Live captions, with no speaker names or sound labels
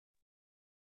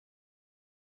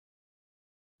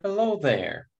Hello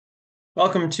there.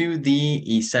 Welcome to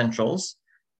the Essentials.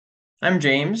 I'm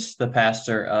James, the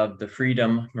pastor of the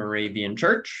Freedom Moravian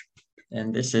Church,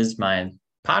 and this is my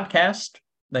podcast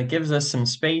that gives us some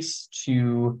space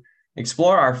to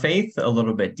explore our faith a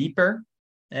little bit deeper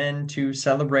and to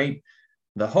celebrate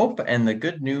the hope and the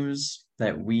good news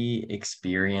that we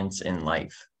experience in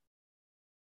life.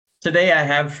 Today, I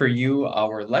have for you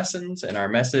our lessons and our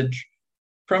message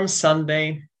from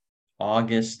Sunday,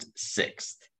 August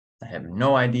 6th. I have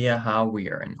no idea how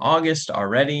we are in August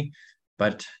already,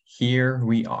 but here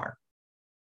we are.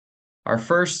 Our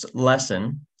first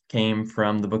lesson came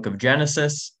from the book of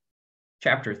Genesis,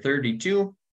 chapter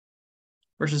 32,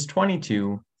 verses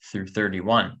 22 through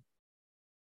 31.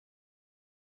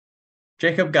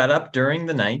 Jacob got up during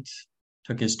the night,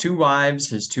 took his 2 wives,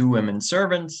 his 2 women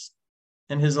servants,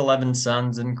 and his 11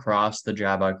 sons, and crossed the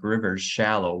Jabbok River's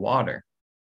shallow water.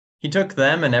 He took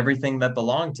them and everything that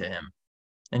belonged to him,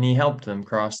 and he helped them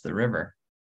cross the river.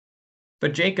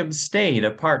 But Jacob stayed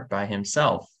apart by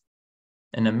himself,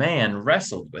 and a man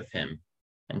wrestled with him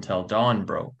until dawn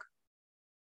broke.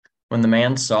 When the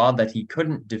man saw that he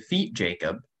couldn't defeat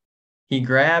Jacob, he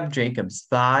grabbed Jacob's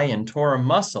thigh and tore a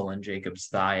muscle in Jacob's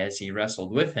thigh as he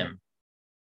wrestled with him.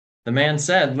 The man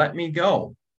said, "Let me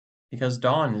go, because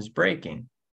dawn is breaking."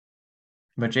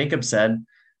 But Jacob said,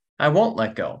 "I won't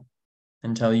let go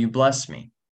until you bless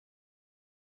me."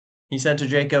 He said to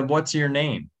Jacob, "What's your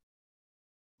name?"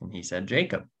 And he said,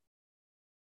 "Jacob."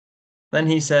 Then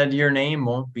he said, "Your name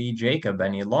won't be Jacob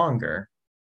any longer,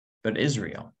 but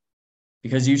Israel,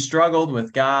 because you struggled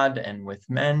with God and with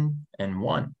men and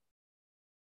won."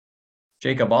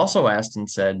 Jacob also asked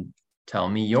and said, "Tell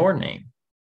me your name."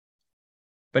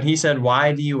 But he said,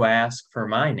 "Why do you ask for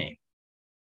my name?"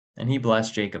 And he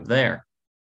blessed Jacob there.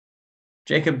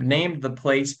 Jacob named the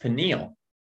place Peniel,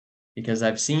 because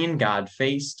I've seen God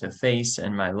face to face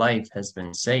and my life has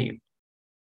been saved.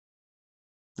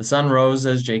 The sun rose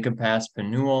as Jacob passed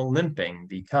Penuel, limping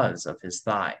because of his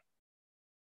thigh.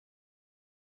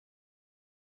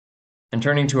 And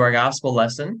turning to our gospel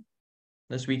lesson,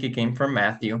 this week it came from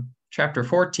Matthew, chapter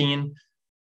 14,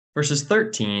 verses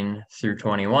 13 through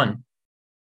 21.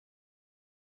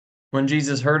 When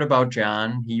Jesus heard about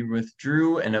John, he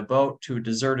withdrew in a boat to a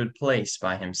deserted place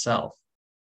by himself.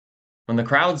 When the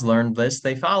crowds learned this,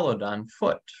 they followed on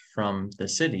foot from the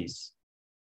cities.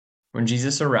 When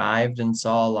Jesus arrived and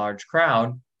saw a large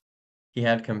crowd, he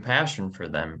had compassion for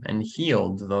them and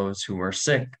healed those who were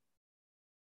sick.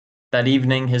 That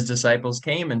evening, his disciples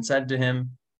came and said to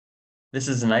him, "This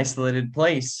is an isolated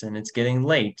place and it's getting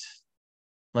late.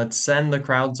 Let's send the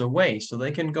crowds away so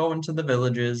they can go into the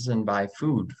villages and buy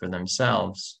food for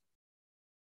themselves."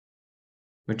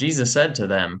 But Jesus said to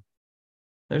them,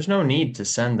 "There's no need to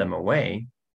send them away.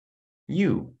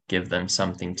 You give them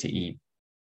something to eat."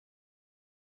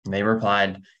 And they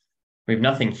replied, "We've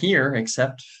nothing here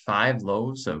except 5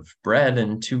 loaves of bread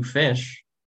and 2 fish."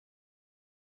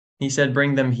 He said,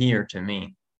 "Bring them here to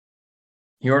me."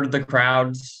 He ordered the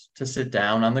crowds to sit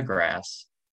down on the grass.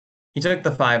 He took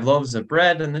the 5 loaves of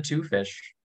bread and the 2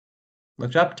 fish,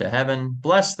 looked up to heaven,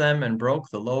 blessed them, and broke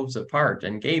the loaves apart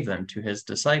and gave them to his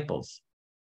disciples.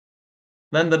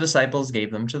 Then the disciples gave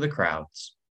them to the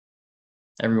crowds.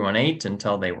 Everyone ate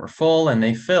until they were full, and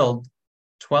they filled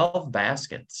 12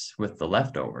 baskets with the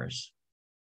leftovers.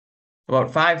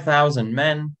 About 5,000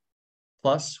 men,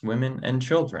 plus women and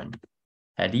children,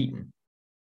 had eaten.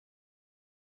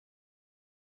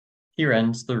 Here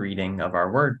ends the reading of our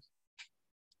word.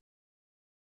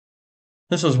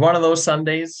 This was one of those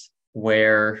Sundays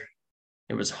where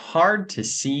it was hard to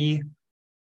see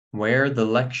where the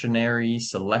lectionary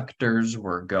selectors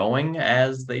were going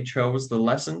as they chose the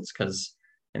lessons, because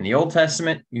in the Old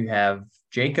Testament, you have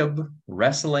Jacob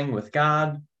wrestling with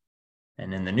God,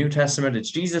 and in the New Testament,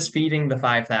 it's Jesus feeding the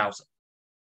 5,000.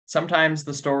 Sometimes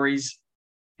the stories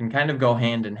can kind of go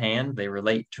hand in hand. They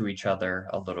relate to each other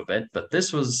a little bit, but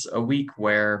this was a week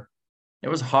where it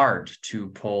was hard to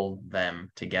pull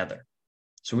them together.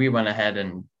 So we went ahead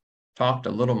and talked a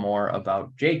little more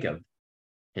about Jacob,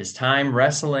 his time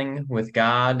wrestling with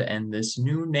God, and this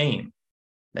new name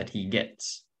that he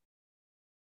gets.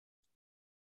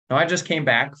 Now, I just came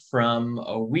back from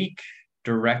a week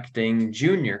directing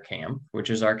junior camp, which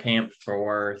is our camp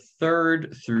for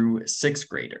 3rd through 6th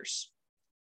graders.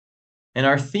 And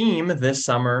our theme this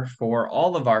summer for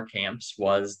all of our camps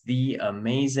was The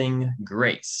Amazing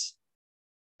Grace,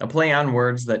 a play on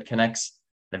words that connects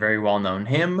the very well-known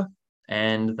hymn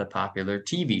and the popular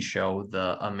TV show,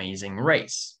 The Amazing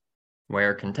Race,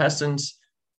 where contestants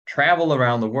travel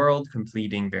around the world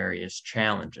completing various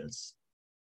challenges.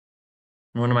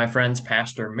 One of my friends,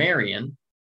 Pastor Marion,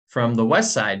 from the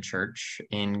West Side Church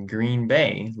in Green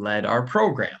Bay led our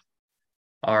program,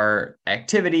 our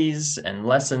activities and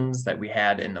lessons that we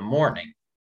had in the morning.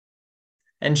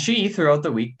 And she, throughout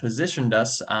the week, positioned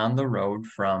us on the road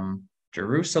from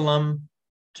Jerusalem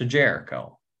to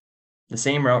Jericho, the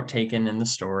same route taken in the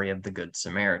story of the Good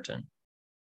Samaritan.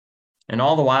 And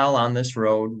all the while on this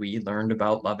road, we learned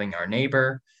about loving our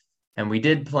neighbor, and we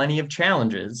did plenty of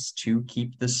challenges to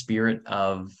keep the spirit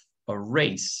of a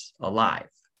race alive.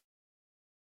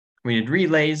 We did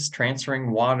relays,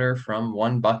 transferring water from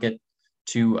one bucket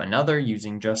to another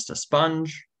using just a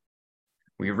sponge.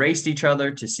 We raced each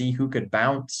other to see who could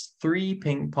bounce 3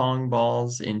 ping pong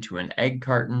balls into an egg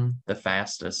carton the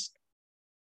fastest.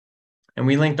 And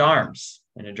we linked arms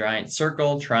in a giant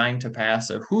circle, trying to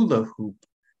pass a hula hoop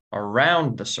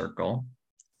around the circle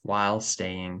while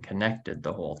staying connected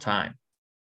the whole time.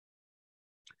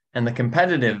 And the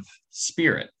competitive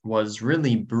spirit was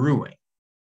really brewing.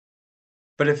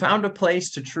 But it found a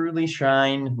place to truly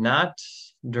shine, not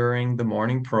during the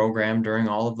morning program, during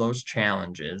all of those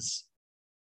challenges,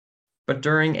 but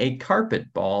during a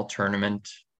carpet ball tournament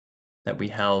that we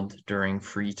held during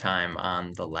free time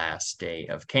on the last day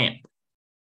of camp.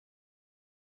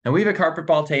 And we have a carpet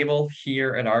ball table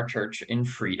here at our church in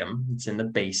Freedom. It's in the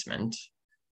basement.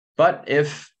 But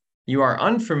if you are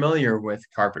unfamiliar with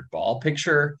carpet ball,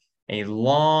 picture a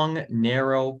long,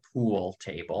 narrow pool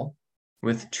table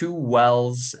with 2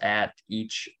 wells at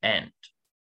each end.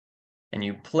 And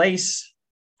you place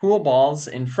pool balls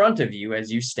in front of you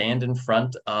as you stand in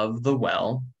front of the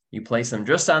well. You place them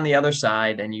just on the other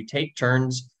side, and you take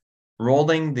turns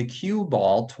rolling the cue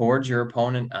ball towards your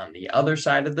opponent on the other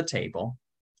side of the table,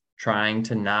 trying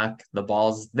to knock the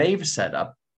balls they've set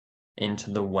up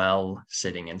into the well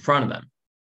sitting in front of them.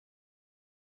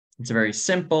 It's a very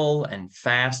simple and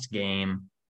fast game,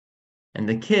 and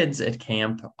the kids at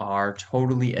camp are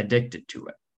totally addicted to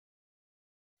it.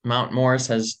 Mount Morris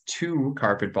has 2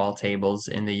 carpet ball tables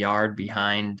in the yard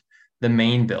behind the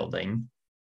main building,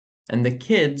 and the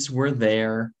kids were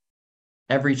there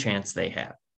every chance they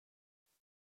had.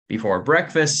 Before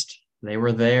breakfast, they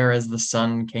were there as the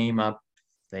sun came up.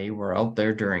 They were out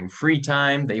there during free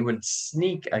time. They would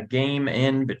sneak a game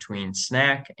in between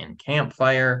snack and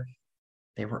campfire.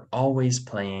 They were always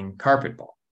playing carpet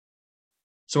ball.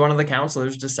 So one of the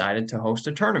counselors decided to host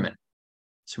a tournament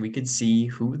so we could see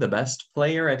who the best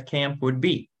player at camp would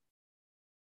be.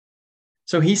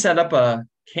 So he set up a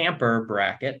camper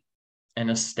bracket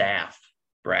and a staff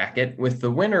bracket, with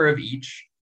the winner of each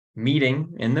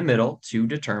meeting in the middle to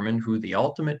determine who the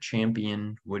ultimate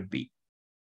champion would be.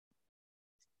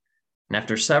 And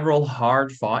after several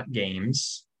hard-fought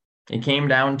games, it came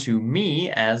down to me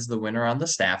as the winner on the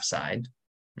staff side,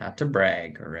 not to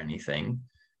brag or anything,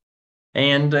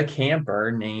 and a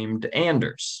camper named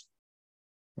Anders.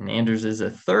 And Anders is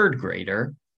a 3rd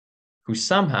grader who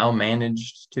somehow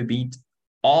managed to beat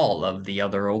all of the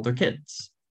other older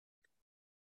kids.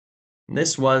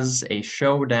 This was a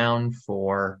showdown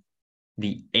for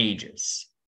the ages.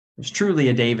 It's truly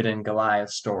a David and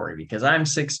Goliath story, because I'm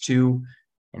 6'2",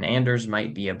 and Anders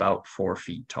might be about 4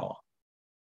 feet tall.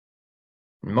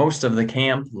 Most of the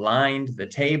camp lined the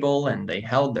table, and they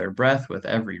held their breath with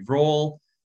every roll.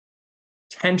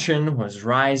 Tension was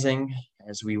rising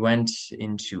as we went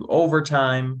into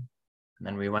overtime, and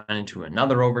then we went into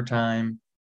another overtime,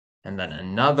 and then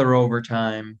another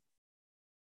overtime.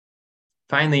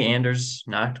 Finally, Anders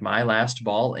knocked my last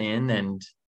ball in, and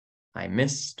I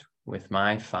missed with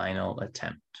my final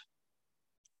attempt.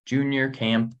 Junior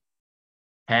camp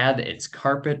had its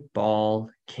carpet ball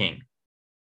king,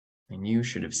 and you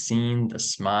should have seen the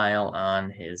smile on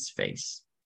his face.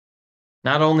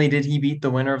 Not only did he beat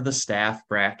the winner of the staff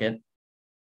bracket,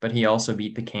 but he also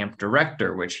beat the camp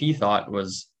director, which he thought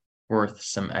was worth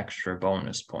some extra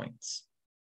bonus points.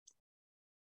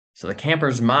 So the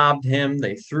campers mobbed him.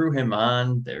 They threw him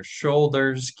on their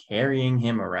shoulders, carrying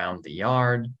him around the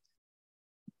yard.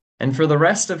 And for the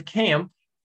rest of camp,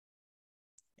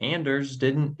 Anders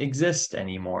didn't exist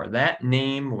anymore. That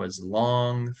name was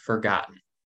long forgotten.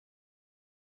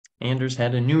 Anders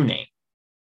had a new name,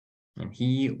 and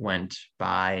he went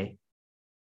by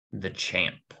the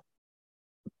Champ.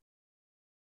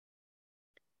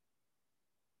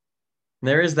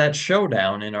 There is that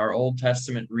showdown in our Old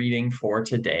Testament reading for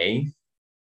today,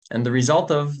 and the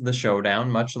result of the showdown,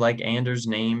 much like Anders'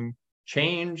 name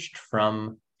changed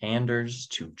from Anders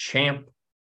to Champ,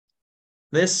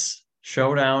 this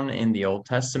showdown in the Old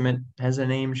Testament has a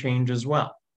name change as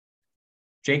well.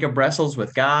 Jacob wrestles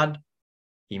with God.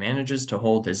 He manages to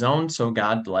hold his own, so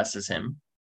God blesses him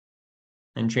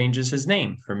and changes his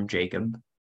name from Jacob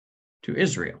to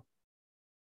Israel.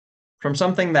 from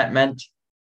something that meant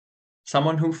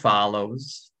someone who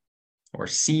follows or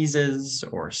seizes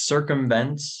or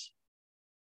circumvents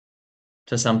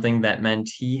to something that meant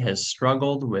he has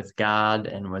struggled with God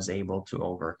and was able to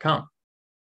overcome.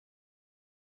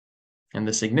 And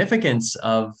the significance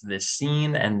of this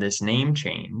scene and this name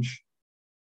change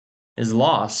is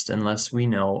lost unless we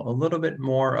know a little bit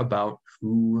more about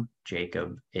who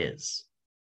Jacob is.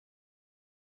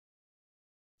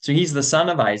 So he's the son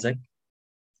of Isaac.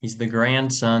 He's the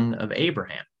grandson of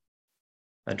Abraham,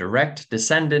 a direct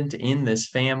descendant in this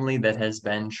family that has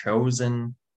been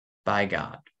chosen by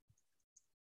God.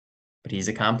 But he's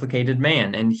a complicated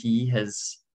man, and he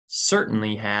has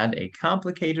certainly had a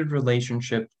complicated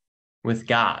relationship with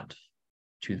God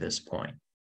to this point.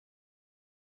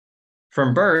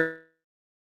 From birth,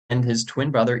 and his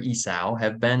twin brother Esau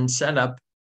have been set up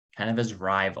kind of as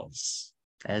rivals,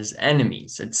 as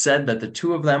enemies. It's said that the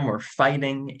two of them were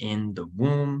fighting in the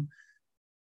womb.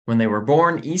 When they were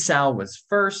born, Esau was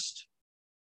first,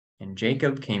 and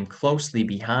Jacob came closely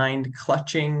behind,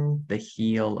 clutching the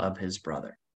heel of his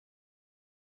brother.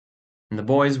 And the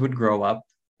boys would grow up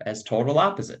as total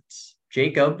opposites.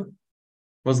 Jacob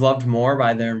was loved more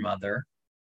by their mother,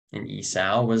 and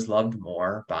Esau was loved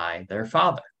more by their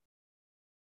father.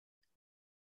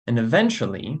 And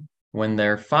eventually, when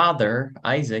their father,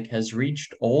 Isaac, has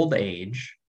reached old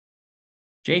age,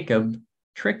 Jacob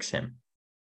tricks him.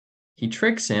 He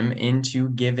tricks him into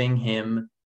giving him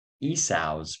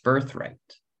Esau's birthright.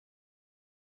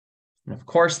 And of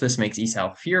course, this makes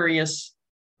Esau furious.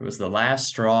 It was the last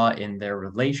straw in their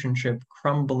relationship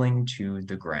crumbling to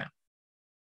the ground.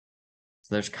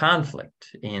 So there's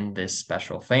conflict in this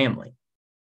special family.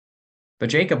 But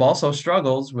Jacob also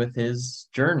struggles with his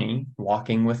journey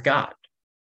walking with God.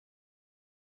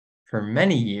 For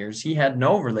many years, he had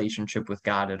no relationship with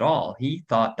God at all. He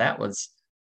thought that was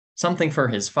something for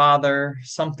his father,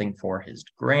 something for his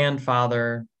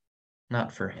grandfather,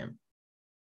 not for him.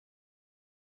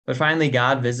 But finally,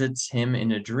 God visits him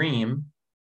in a dream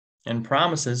and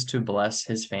promises to bless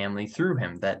his family through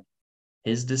him, that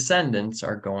his descendants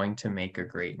are going to make a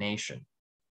great nation.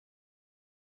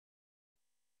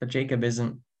 But Jacob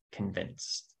isn't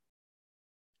convinced.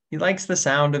 He likes the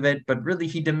sound of it, but really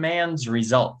he demands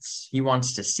results. He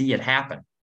wants to see it happen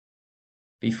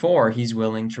before he's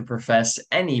willing to profess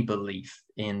any belief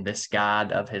in this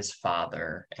God of his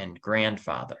father and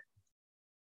grandfather.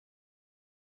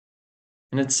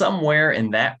 And it's somewhere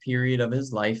in that period of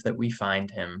his life that we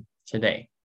find him today,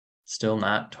 still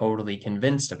not totally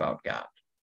convinced about God.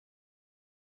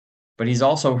 But he's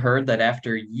also heard that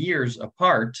after years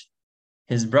apart,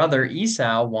 his brother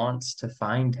Esau wants to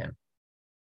find him.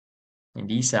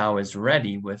 And Esau is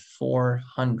ready with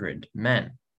 400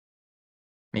 men,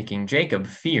 making Jacob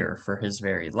fear for his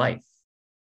very life.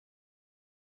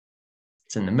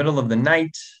 It's in the middle of the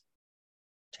night,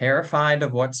 terrified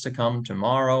of what's to come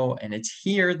tomorrow, and it's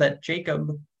here that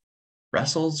Jacob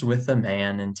wrestles with the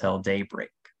man until daybreak.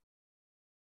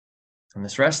 In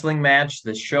this wrestling match,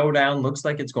 this showdown looks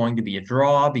like it's going to be a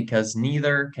draw because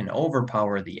neither can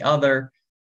overpower the other.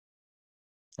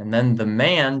 And then the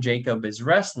man Jacob is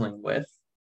wrestling with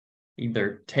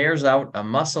either tears out a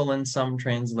muscle in some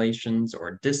translations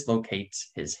or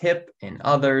dislocates his hip in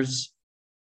others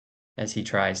as he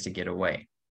tries to get away.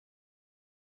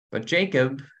 But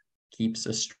Jacob keeps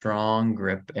a strong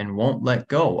grip and won't let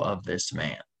go of this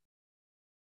man.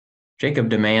 Jacob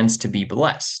demands to be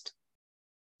blessed.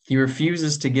 He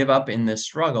refuses to give up in this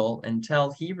struggle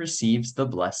until he receives the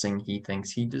blessing he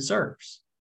thinks he deserves.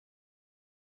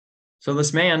 So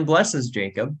this man blesses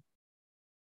Jacob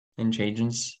and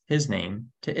changes his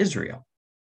name to Israel,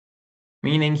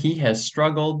 meaning he has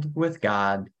struggled with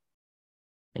God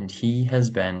and he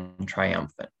has been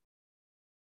triumphant.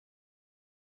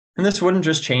 And this wouldn't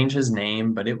just change his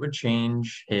name, but it would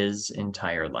change his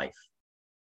entire life.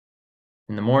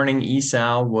 In the morning,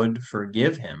 Esau would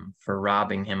forgive him for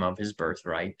robbing him of his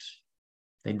birthright.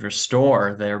 They'd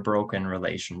restore their broken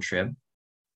relationship.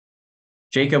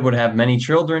 Jacob would have many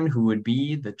children who would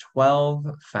be the 12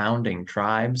 founding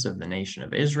tribes of the nation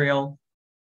of Israel.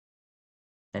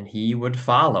 And he would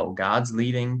follow God's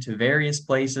leading to various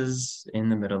places in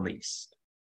the Middle East.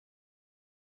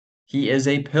 He is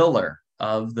a pillar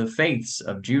of the faiths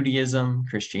of Judaism,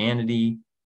 Christianity,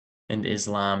 and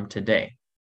Islam today.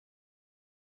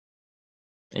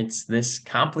 It's this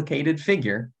complicated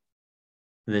figure,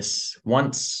 this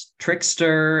once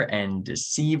trickster and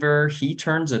deceiver. He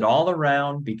turns it all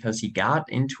around because he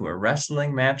got into a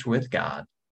wrestling match with God,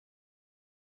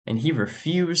 and he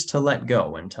refused to let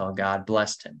go until God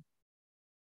blessed him.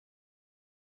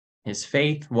 His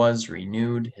faith was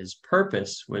renewed, his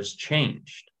purpose was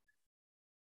changed,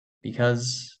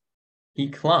 because he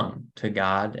clung to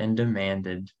God and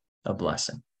demanded a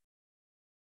blessing.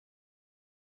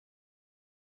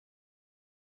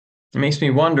 It makes me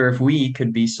wonder if we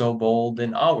could be so bold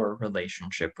in our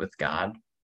relationship with God,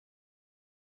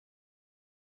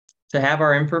 to have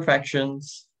our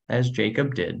imperfections, as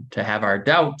Jacob did, to have our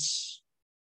doubts,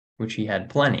 which he had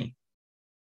plenty,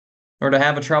 or to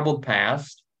have a troubled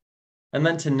past, and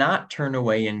then to not turn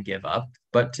away and give up,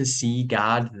 but to see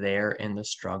God there in the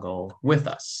struggle with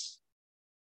us.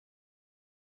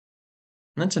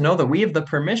 And then to know that we have the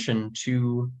permission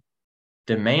to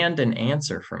demand an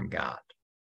answer from God,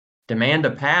 demand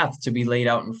a path to be laid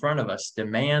out in front of us,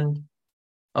 demand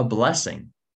a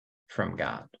blessing from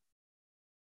God.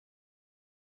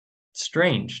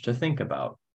 Strange to think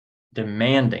about,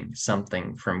 demanding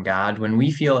something from God when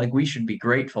we feel like we should be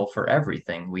grateful for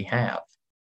everything we have.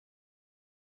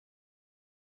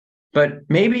 But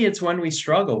maybe it's when we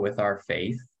struggle with our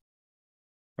faith,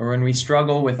 or when we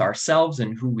struggle with ourselves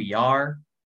and who we are,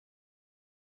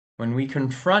 when we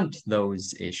confront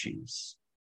those issues,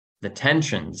 the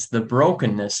tensions, the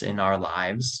brokenness in our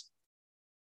lives,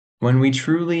 when we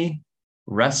truly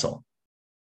wrestle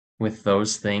with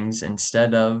those things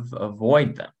instead of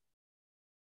avoid them.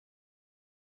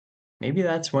 Maybe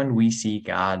that's when we see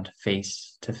God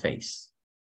face to face.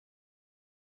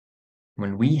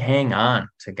 When we hang on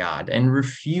to God and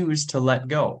refuse to let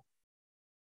go,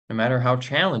 no matter how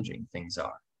challenging things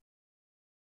are.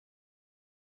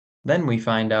 Then we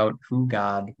find out who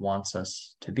God wants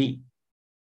us to be,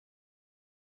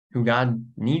 who God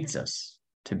needs us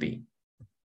to be.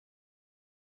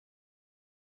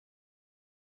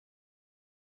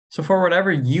 So for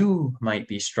whatever you might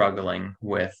be struggling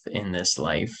with in this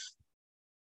life,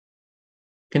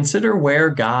 consider where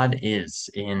God is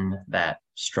in that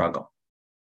struggle.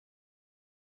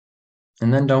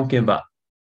 And then don't give up.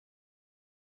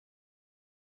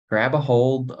 Grab a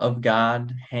hold of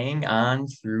God, hang on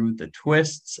through the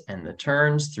twists and the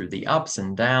turns, through the ups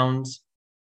and downs,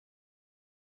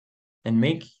 and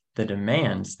make the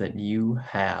demands that you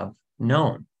have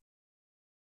known.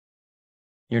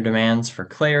 Your demands for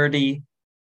clarity,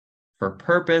 for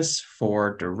purpose,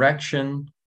 for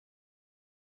direction.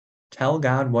 Tell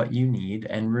God what you need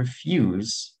and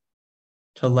refuse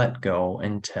to let go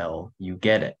until you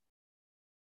get it.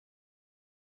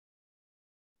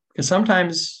 Because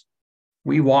sometimes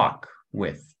we walk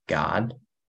with God.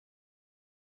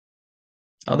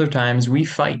 Other times we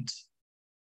fight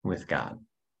with God.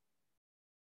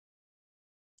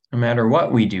 No matter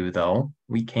what we do, though,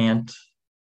 we can't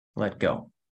let go.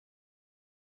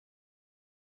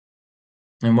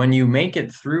 And when you make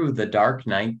it through the dark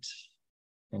night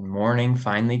and morning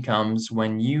finally comes,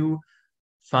 when you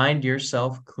find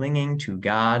yourself clinging to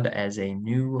God as a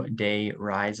new day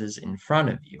rises in front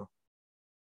of you,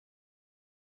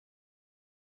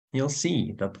 you'll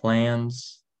see the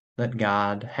plans that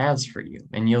God has for you,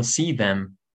 and you'll see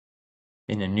them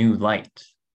in a new light.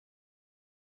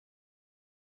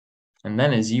 And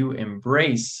then as you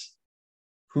embrace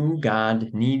who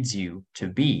God needs you to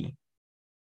be,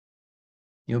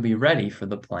 you'll be ready for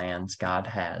the plans God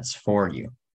has for you.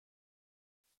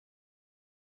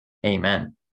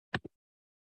 Amen.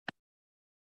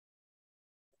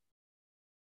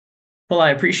 Well,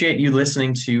 I appreciate you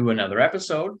listening to another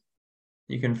episode.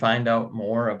 You can find out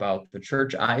more about the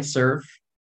church I serve,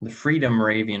 the Freedom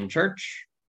Moravian Church.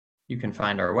 You can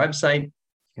find our website. You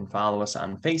can follow us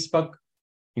on Facebook.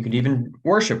 You can even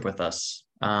worship with us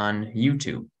on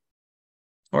YouTube.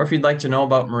 Or if you'd like to know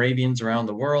about Moravians around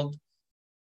the world,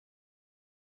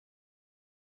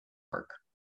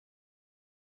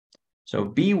 so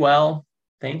be well.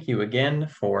 Thank you again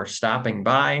for stopping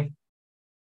by,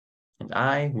 and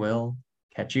I will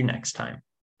catch you next time.